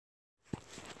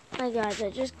Hi guys, I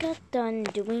just got done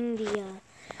doing the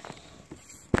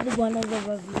one of the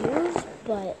reviews,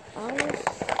 but I want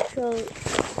to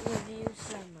review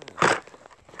some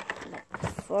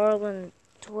McFarlane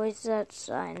toy sets.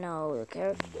 I know the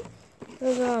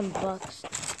characters are unboxed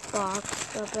a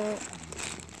bit,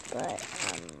 but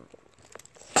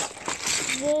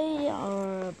they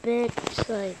are a bit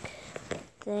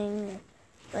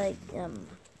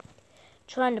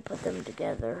trying to put them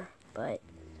together, but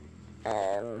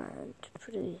it's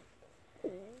pretty.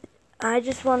 I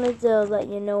just wanted to let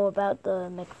you know about the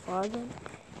McFarlane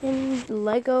and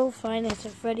Lego Finance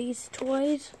and Freddy's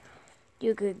toys.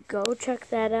 You could go check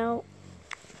that out.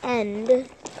 And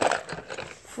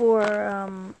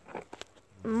for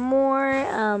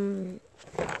more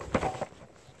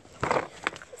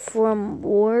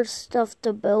stuff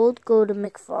to build, go to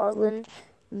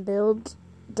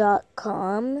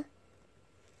McFarlanebuilds.com.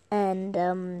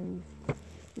 And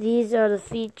these are the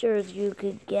features you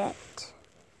could get: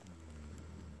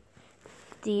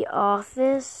 the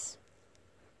office,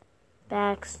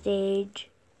 backstage,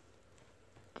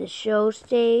 the show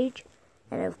stage,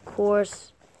 and of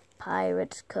course,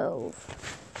 Pirates Cove.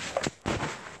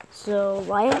 So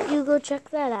why don't you go check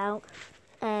that out?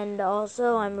 And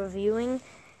also, I'm reviewing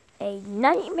a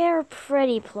Nightmare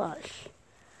Freddy plush.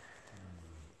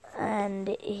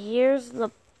 And here's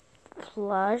the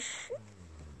plush.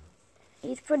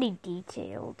 He's pretty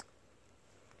detailed.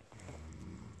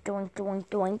 Doink, doink,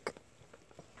 doink.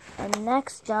 And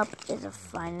next up is a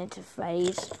Finance and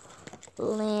Freddy's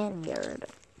lanyard.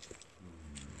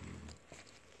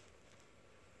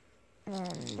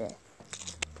 And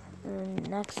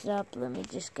next up, let me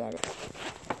just get it.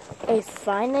 A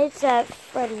Finance at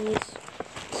Freddy's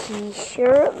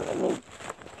t-shirt.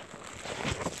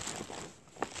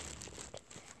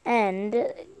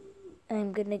 And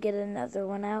I'm gonna get another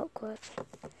one out quick.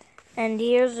 And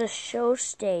here's a show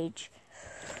stage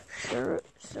shirt.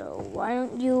 So why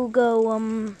don't you go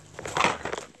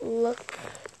look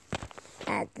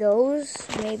at those?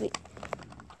 Maybe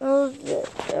those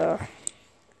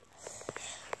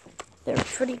they're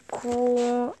pretty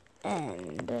cool.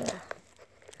 And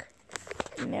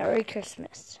Merry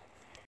Christmas.